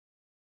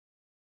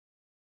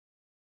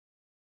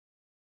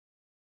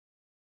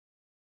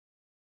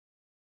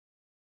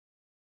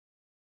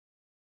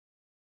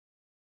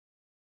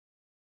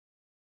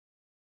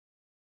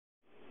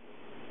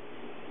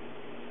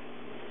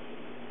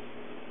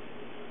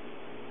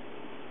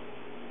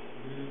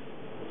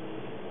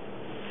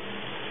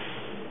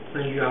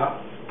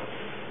Raindrop,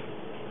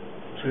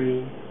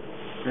 tree,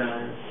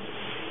 sun,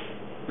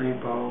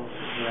 rainbow,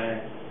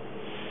 red,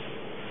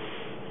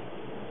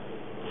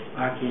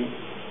 rocket,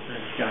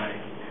 and sky.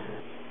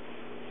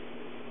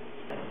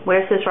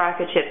 Where's this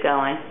rocket ship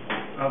going?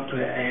 Up to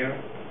the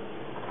air,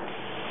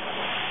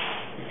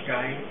 the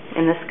sky.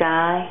 In the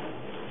sky?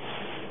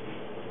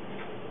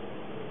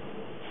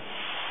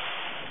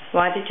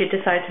 Why did you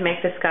decide to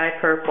make the sky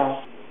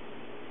purple?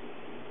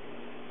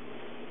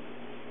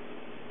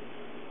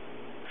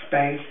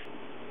 Space.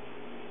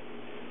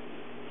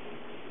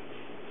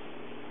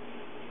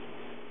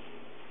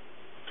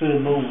 To the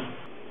moon.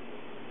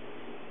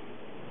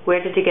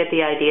 Where did you get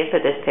the idea for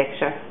this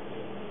picture?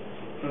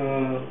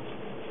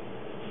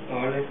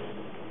 Artist.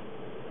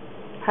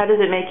 How does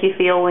it make you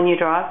feel when you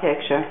draw a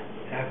picture?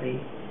 Happy.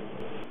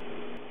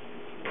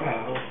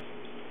 Proud.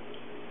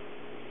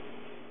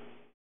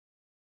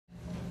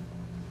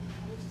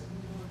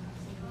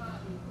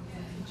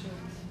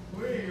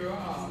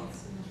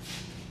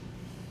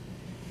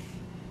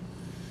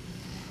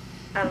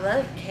 I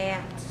love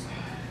cats.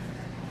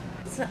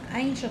 It's an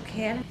angel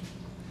cat.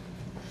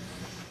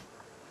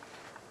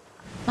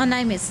 My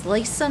name is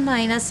Lisa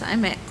Manus.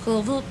 I'm at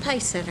Coolville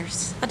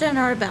Paysetters. I done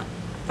art about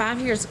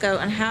 5 years ago,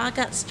 and how I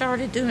got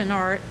started doing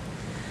art,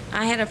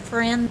 I had a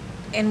friend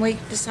and we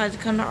decided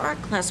to come to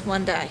art class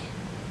one day.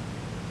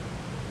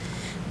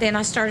 Then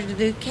I started to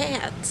do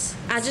cats.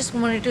 I just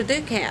wanted to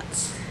do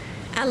cats.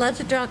 I love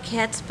to draw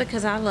cats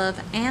because I love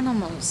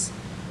animals.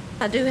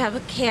 I do have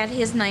a cat.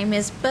 His name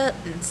is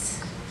Buttons.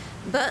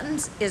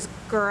 Buttons is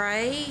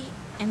gray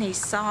and he's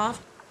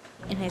soft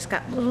and he's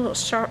got little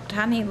sharp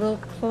tiny little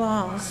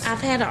claws. I've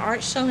had an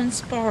art show in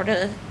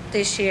Sparta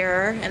this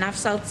year and I've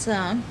sold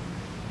some.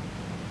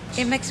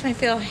 It makes me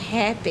feel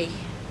happy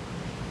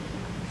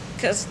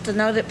because to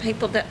know that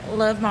people that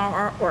love my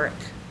artwork.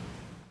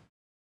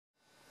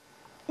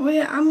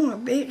 Well, I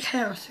want big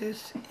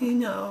houses, you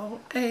know,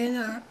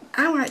 and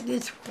I like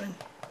this one.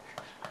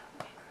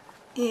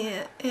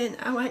 Yeah, and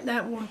I like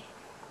that one.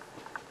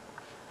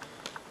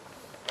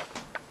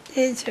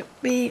 It's a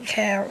big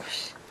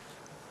house.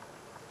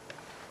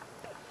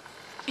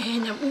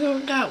 And we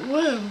all got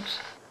rooms.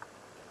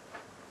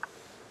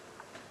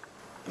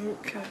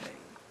 Okay.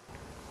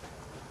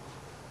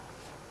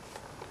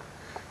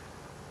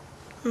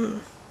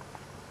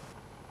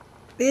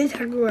 This is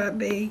going to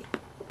be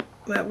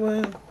my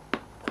room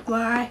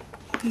right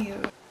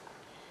here.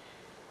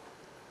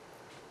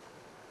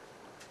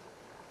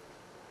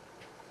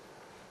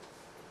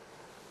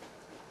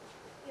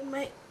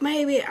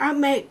 Maybe I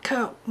might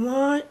cut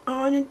one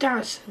on a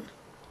dozen.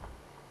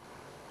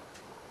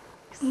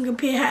 I'm gonna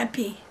be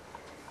happy.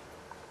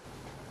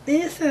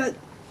 This I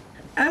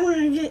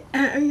wanna get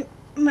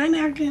maybe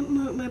I can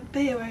move my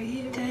bed right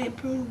here.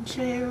 Table,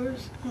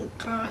 chairs, and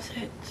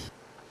closets.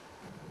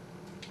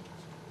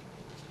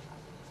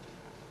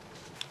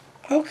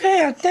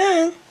 Okay, I'm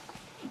done.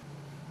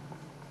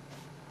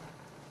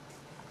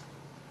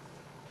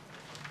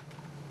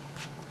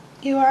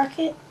 You like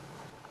it?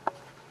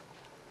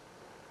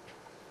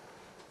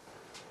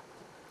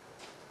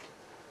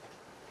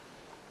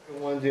 I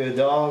want to do a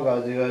dog,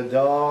 I'll do a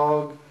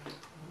dog.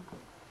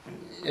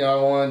 If I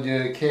want to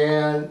do a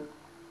cat,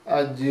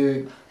 I'll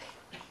do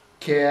a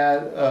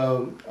cat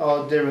of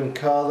all different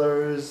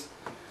colors.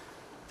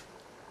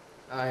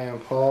 I am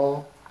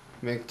Paul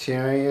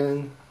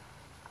McTarian.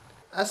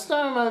 I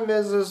started my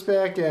business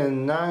back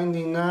in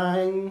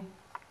 '99.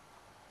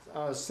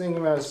 I was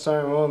thinking about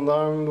starting my own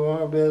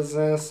lawnmower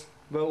business.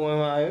 But when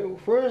my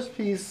first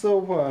piece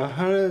sold for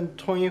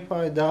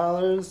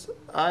 $125,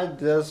 I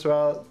just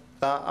about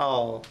thought,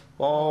 oh,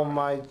 fall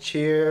my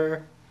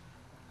chair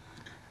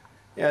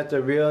at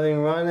the building,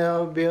 run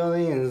out of the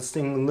building and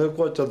sing, look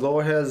what the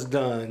Lord has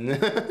done.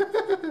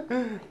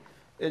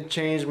 It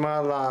changed my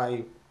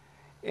life.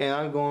 And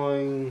I'm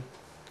going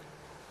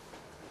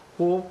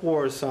full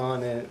force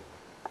on it.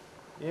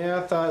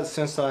 Yeah, I thought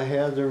since I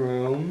had the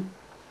room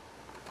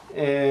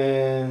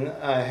and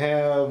I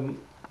have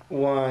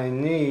what I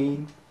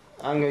need,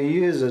 I'm going to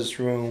use this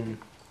room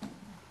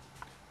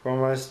for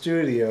my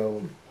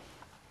studio.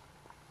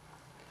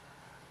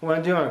 When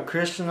I do my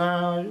Christian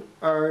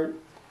art,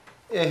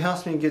 it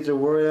helps me get the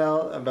word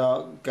out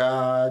about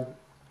God.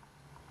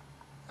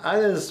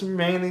 I just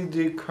mainly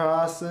do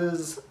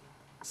crosses.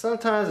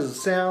 Sometimes I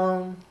sell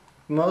them,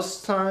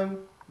 most of the time,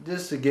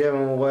 just to give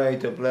them away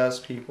to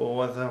bless people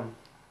with them.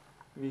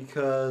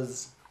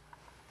 Because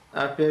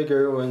I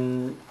figure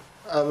when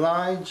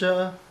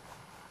Elijah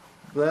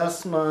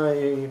blessed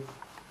my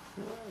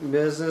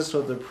business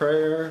with a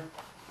prayer,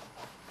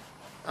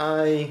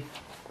 I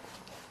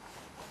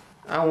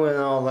went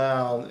all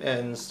out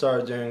and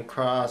started doing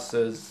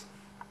crosses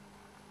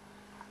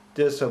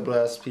just to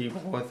bless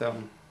people with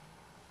them.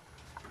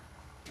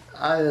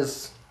 I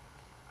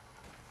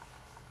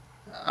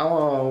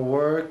want to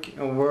work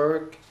and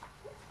work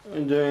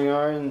doing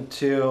art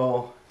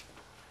until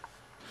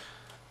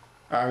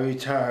I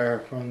retire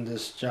from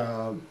this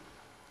job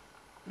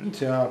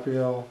until I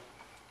feel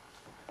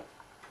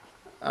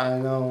I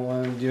don't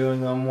want to do it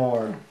no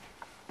more.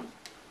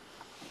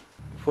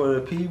 For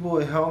the people who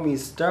helped me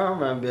start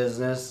my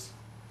business,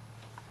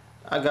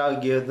 I gotta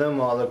give them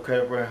all the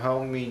credit for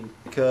helping me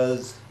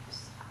because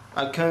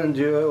I couldn't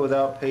do it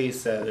without pay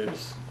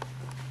setters.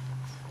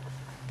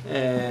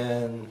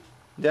 And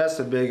that's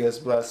the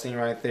biggest blessing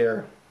right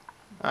there,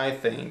 I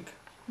think.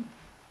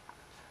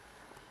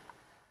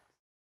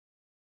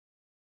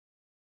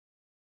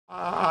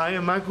 I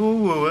am Michael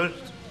Lewis,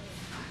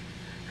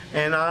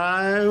 and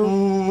I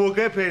work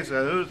at pay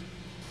setters.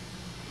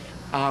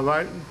 I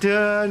like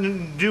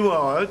to do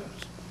art.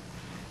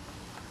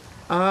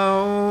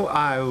 Oh,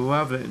 I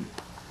love it.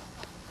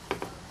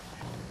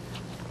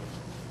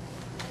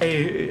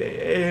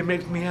 It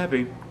makes me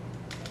happy.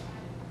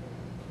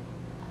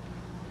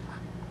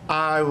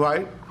 I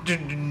like to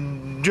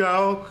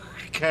draw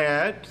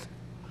cats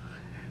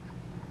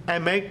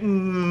and make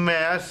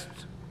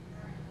masks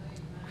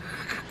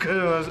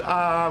because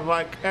I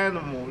like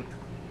animals.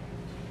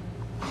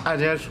 I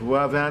just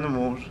love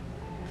animals.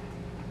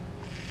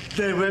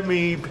 They let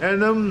me pet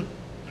them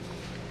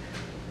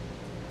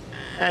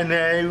and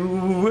they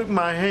lick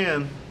my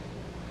hand.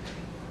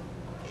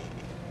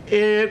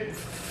 It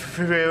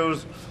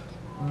feels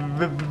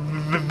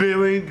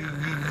very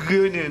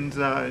good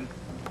inside.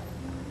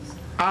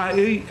 I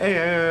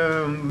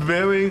am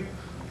very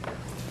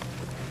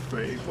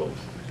grateful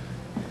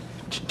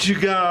to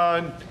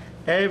God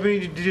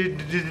every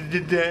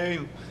day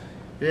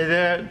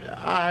that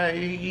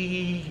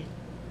I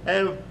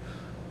have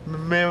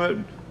merit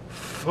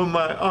for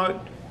my art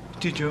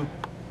teacher.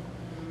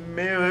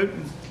 Merit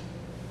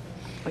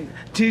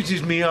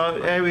teaches me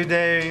art every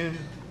day.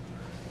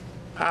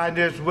 I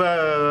just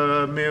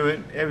wear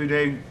merit every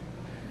day.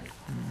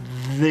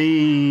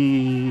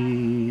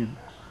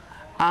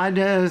 I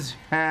just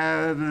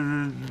have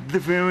the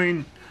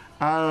feeling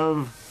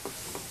of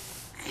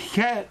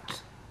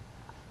cats.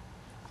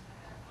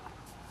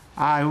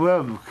 I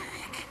love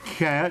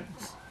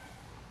cats.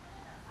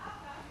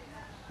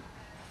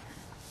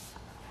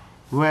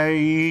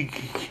 Where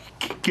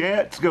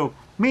cats go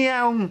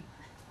meow,